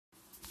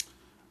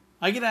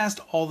I get asked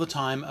all the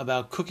time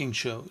about cooking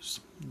shows.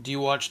 Do you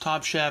watch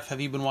Top Chef?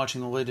 Have you been watching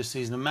the latest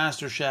season of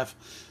MasterChef?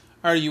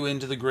 Are you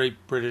into the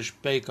Great British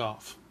Bake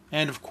Off?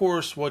 And of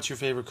course, what's your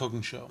favorite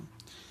cooking show?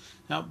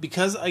 Now,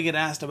 because I get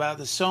asked about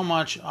this so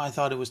much, I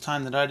thought it was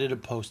time that I did a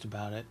post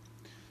about it.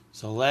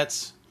 So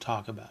let's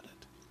talk about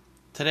it.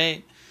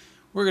 Today,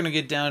 we're going to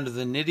get down to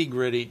the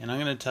nitty-gritty, and I'm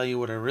going to tell you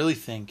what I really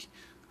think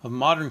of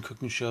modern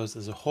cooking shows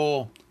as a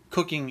whole,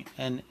 cooking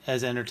and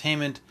as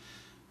entertainment,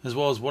 as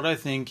well as what I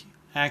think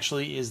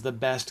actually is the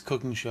best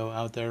cooking show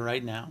out there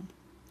right now.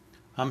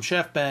 I'm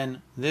Chef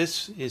Ben.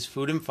 This is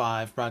Food in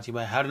 5, brought to you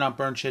by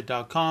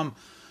HowToNotBurnShit.com,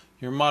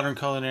 your modern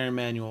culinary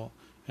manual,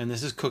 and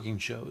this is cooking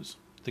shows.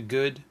 The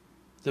good,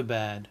 the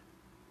bad,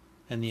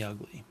 and the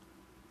ugly.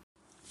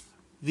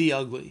 The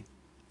ugly.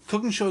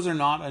 Cooking shows are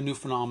not a new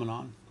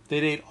phenomenon. They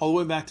date all the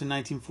way back to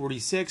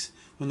 1946,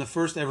 when the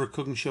first ever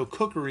cooking show,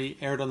 Cookery,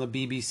 aired on the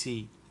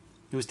BBC.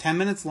 It was 10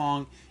 minutes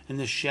long, and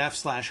the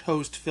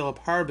chef/host, Philip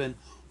Harbin,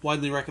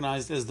 widely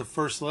recognized as the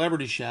first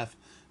celebrity chef,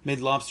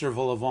 made lobster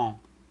vol au vent.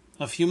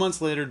 A few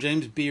months later,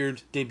 James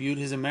Beard debuted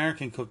his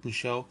American cooking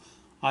show,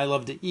 I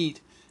Love to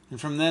Eat,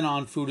 and from then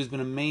on, food has been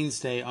a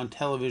mainstay on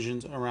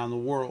televisions around the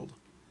world.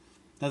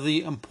 Now,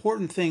 the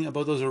important thing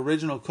about those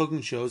original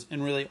cooking shows,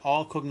 and really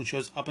all cooking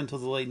shows up until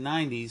the late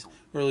 90s,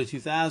 early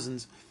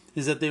 2000s,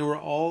 is that they were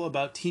all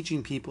about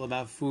teaching people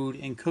about food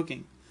and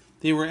cooking.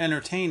 They were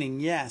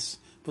entertaining, yes,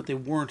 but they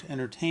weren't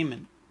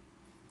entertainment.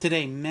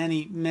 Today,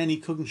 many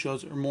cooking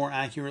shows, or more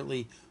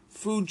accurately,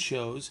 food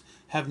shows,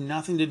 have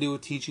nothing to do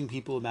with teaching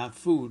people about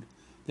food.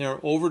 They are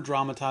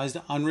over-dramatized,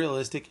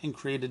 unrealistic, and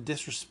create a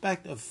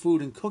disrespect of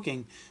food and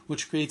cooking,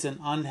 which creates an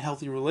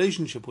unhealthy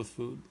relationship with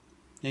food.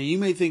 Now, you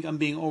may think I'm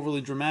being overly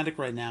dramatic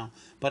right now,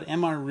 but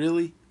am I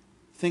really?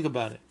 Think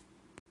about it.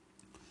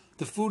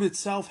 The food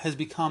itself has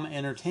become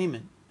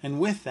entertainment,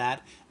 and with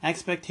that,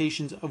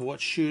 expectations of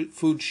what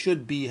food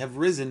should be have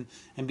risen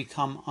and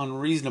become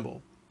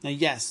unreasonable. Now,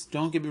 yes,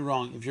 don't get me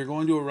wrong. If you're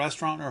going to a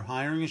restaurant or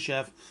hiring a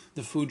chef,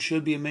 the food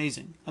should be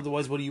amazing.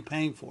 Otherwise, what are you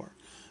paying for?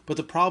 But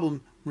the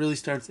problem really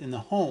starts in the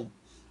home.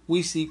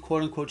 We see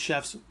quote-unquote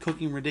chefs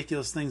cooking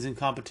ridiculous things in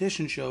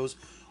competition shows,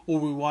 or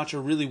we watch a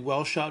really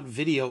well-shot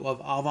video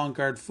of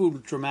avant-garde food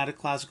with dramatic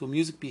classical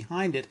music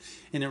behind it,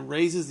 and it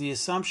raises the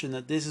assumption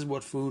that this is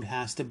what food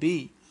has to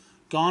be.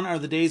 Gone are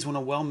the days when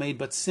a well-made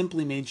but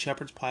simply made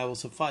shepherd's pie will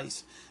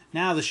suffice.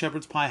 Now the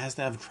shepherd's pie has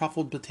to have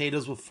truffled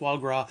potatoes with foie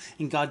gras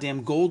and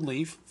goddamn gold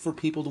leaf for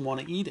people to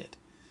want to eat it.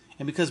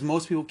 And because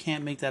most people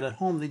can't make that at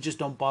home, they just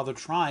don't bother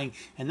trying,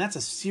 and that's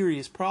a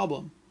serious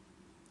problem.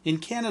 In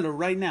Canada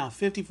right now,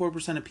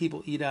 54% of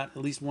people eat out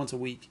at least once a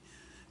week.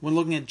 When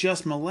looking at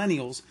just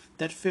millennials,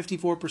 that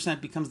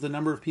 54% becomes the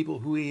number of people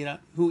who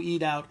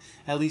eat out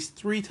at least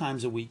 3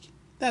 times a week.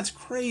 That's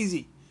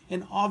crazy.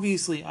 And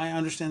obviously, I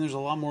understand there's a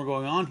lot more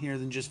going on here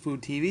than just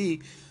food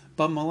TV,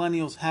 but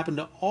millennials happen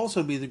to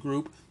also be the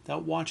group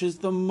that watches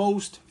the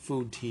most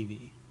food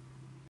TV.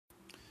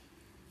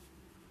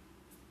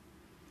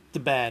 The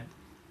bad.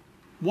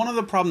 One of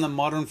the problems that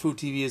modern food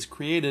TV has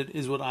created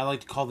is what I like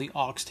to call the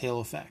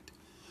oxtail effect.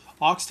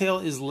 Oxtail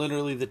is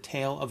literally the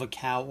tail of a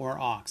cow or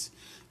ox.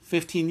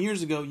 15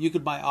 years ago, you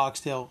could buy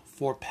oxtail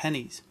for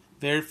pennies.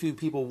 Very few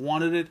people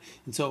wanted it,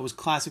 and so it was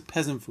classic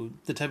peasant food,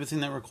 the type of thing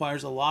that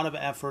requires a lot of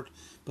effort,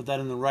 but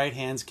that in the right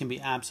hands can be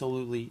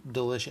absolutely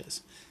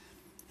delicious.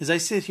 As I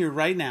sit here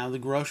right now, the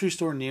grocery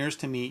store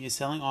nearest to me is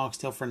selling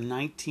oxtail for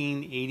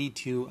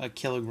 $19.82 a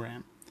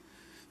kilogram.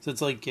 So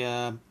it's like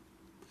 9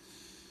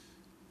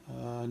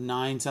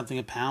 something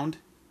a pound.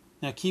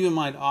 Now keep in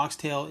mind,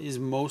 oxtail is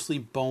mostly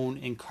bone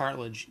and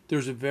cartilage.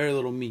 There's very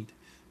little meat.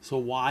 So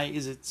why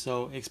is it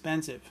so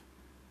expensive?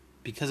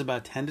 Because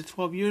about 10 to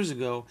 12 years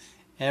ago,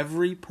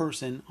 every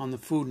person on the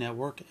Food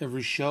Network,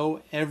 every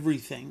show,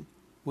 everything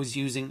was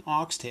using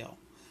oxtail.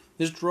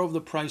 This drove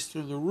the price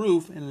through the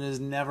roof, and it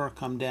has never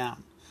come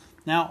down.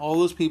 Now, all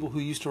those people who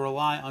used to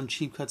rely on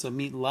cheap cuts of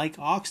meat like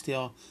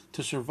oxtail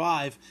to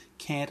survive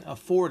can't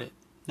afford it.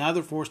 Now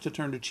they're forced to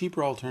turn to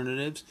cheaper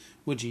alternatives,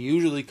 which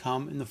usually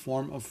come in the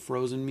form of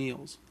frozen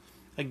meals.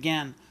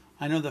 Again,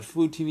 I know that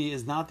food TV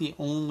is not the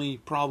only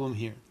problem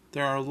here.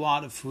 There are a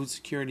lot of food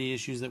security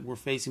issues that we're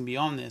facing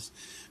beyond this,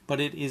 but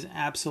it is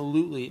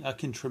absolutely a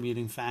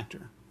contributing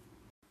factor.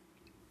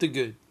 The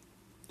good.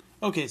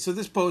 Okay, so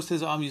this post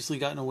has obviously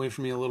gotten away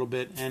from me a little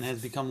bit and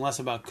has become less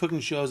about cooking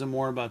shows and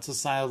more about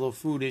societal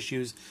food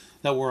issues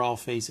that we're all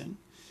facing.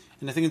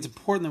 And I think it's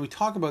important that we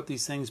talk about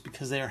these things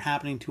because they are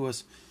happening to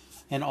us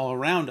and all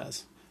around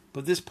us.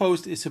 But this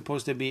post is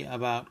supposed to be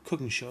about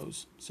cooking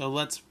shows, so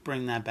let's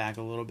bring that back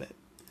a little bit.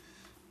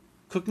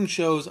 Cooking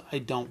shows I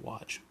don't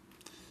watch.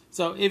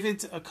 So if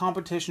it's a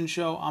competition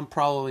show, I'm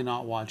probably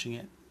not watching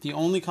it. The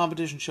only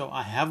competition show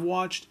I have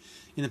watched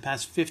in the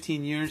past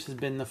 15 years has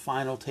been The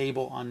Final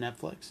Table on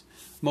Netflix.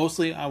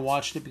 Mostly I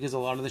watched it because a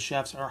lot of the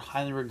chefs are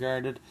highly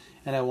regarded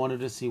and I wanted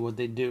to see what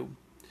they do.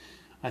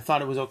 I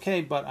thought it was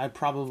okay, but I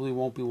probably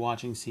won't be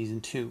watching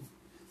season 2.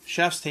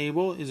 Chef's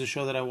Table is a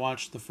show that I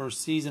watched the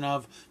first season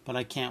of, but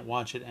I can't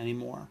watch it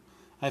anymore.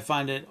 I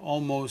find it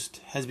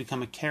almost has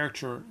become a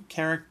caricature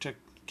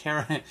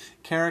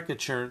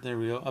caricature, there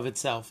we go, of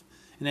itself.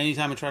 And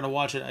anytime I try to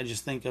watch it, I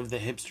just think of the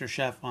hipster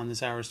chef on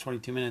This Hour is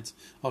 22 Minutes.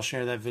 I'll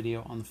share that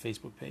video on the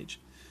Facebook page.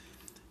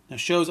 Now,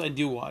 shows I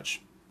do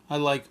watch. I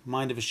like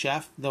Mind of a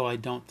Chef, though I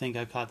don't think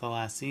I caught the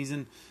last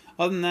season.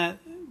 Other than that,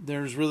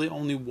 there's really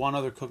only one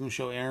other cooking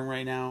show airing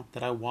right now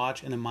that I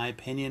watch, and in my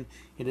opinion,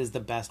 it is the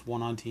best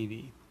one on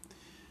TV.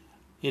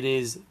 It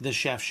is The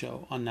Chef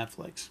Show on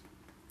Netflix.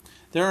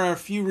 There are a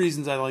few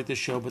reasons I like this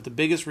show, but the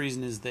biggest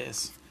reason is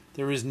this.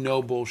 There is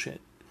no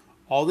bullshit.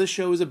 All this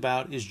show is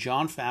about is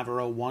Jon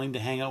Favreau wanting to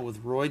hang out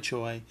with Roy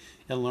Choi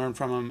and learn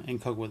from him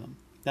and cook with him.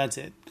 That's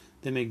it.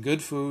 They make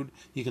good food.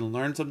 You can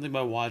learn something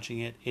by watching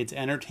it. It's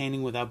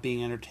entertaining without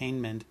being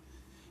entertainment.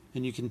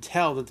 And you can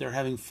tell that they're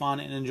having fun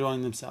and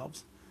enjoying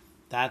themselves.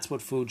 That's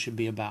what food should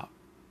be about.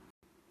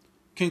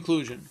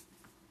 Conclusion.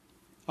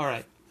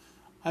 Alright.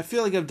 I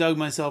feel like I've dug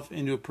myself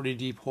into a pretty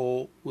deep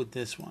hole with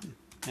this one.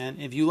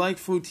 And if you like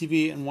food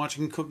TV and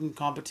watching cooking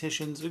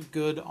competitions,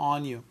 good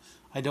on you.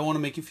 I don't want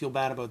to make you feel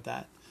bad about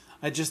that.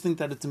 I just think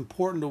that it's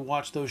important to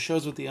watch those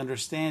shows with the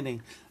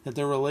understanding that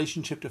their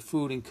relationship to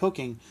food and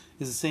cooking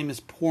is the same as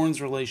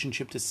porn's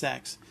relationship to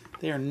sex.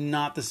 They are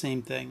not the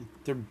same thing.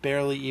 They're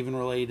barely even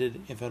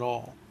related, if at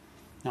all.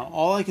 Now,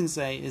 all I can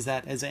say is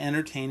that as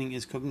entertaining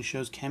as cooking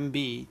shows can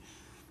be,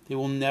 they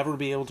will never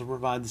be able to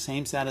provide the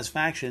same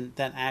satisfaction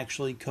that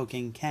actually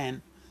cooking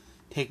can.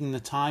 Taking the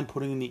time,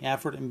 putting in the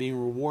effort, and being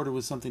rewarded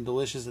with something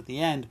delicious at the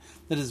end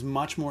that is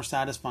much more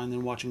satisfying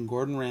than watching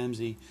Gordon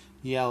Ramsay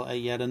yell at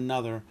yet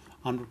another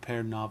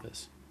unprepared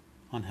novice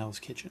on Hell's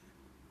Kitchen.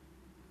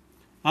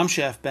 I'm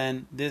Chef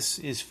Ben. This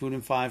is Food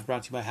in 5,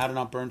 brought to you by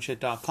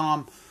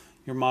HowToNotBurnShit.com,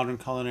 your modern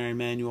culinary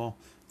manual.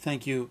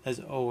 Thank you, as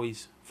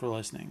always, for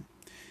listening.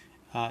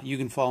 You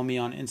can follow me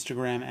on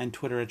Instagram and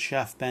Twitter at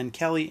Chef Ben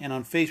Kelly, and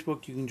on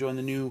Facebook you can join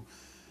the new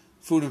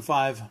Food in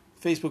 5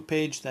 Facebook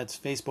page. That's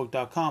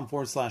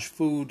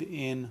facebook.com/foodin5,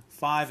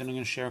 and I'm going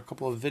to share a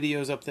couple of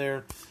videos up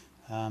there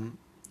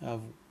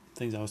of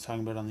things I was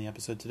talking about on the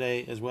episode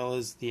today, as well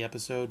as the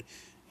episode,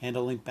 and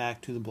a link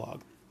back to the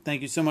blog.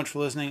 Thank you so much for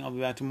listening. I'll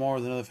be back tomorrow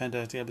with another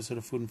fantastic episode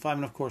of Food in 5,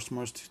 and of course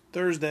tomorrow's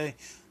Thursday.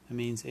 That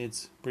means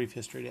it's Brief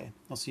History Day.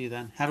 I'll see you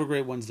then. Have a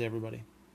great Wednesday, everybody.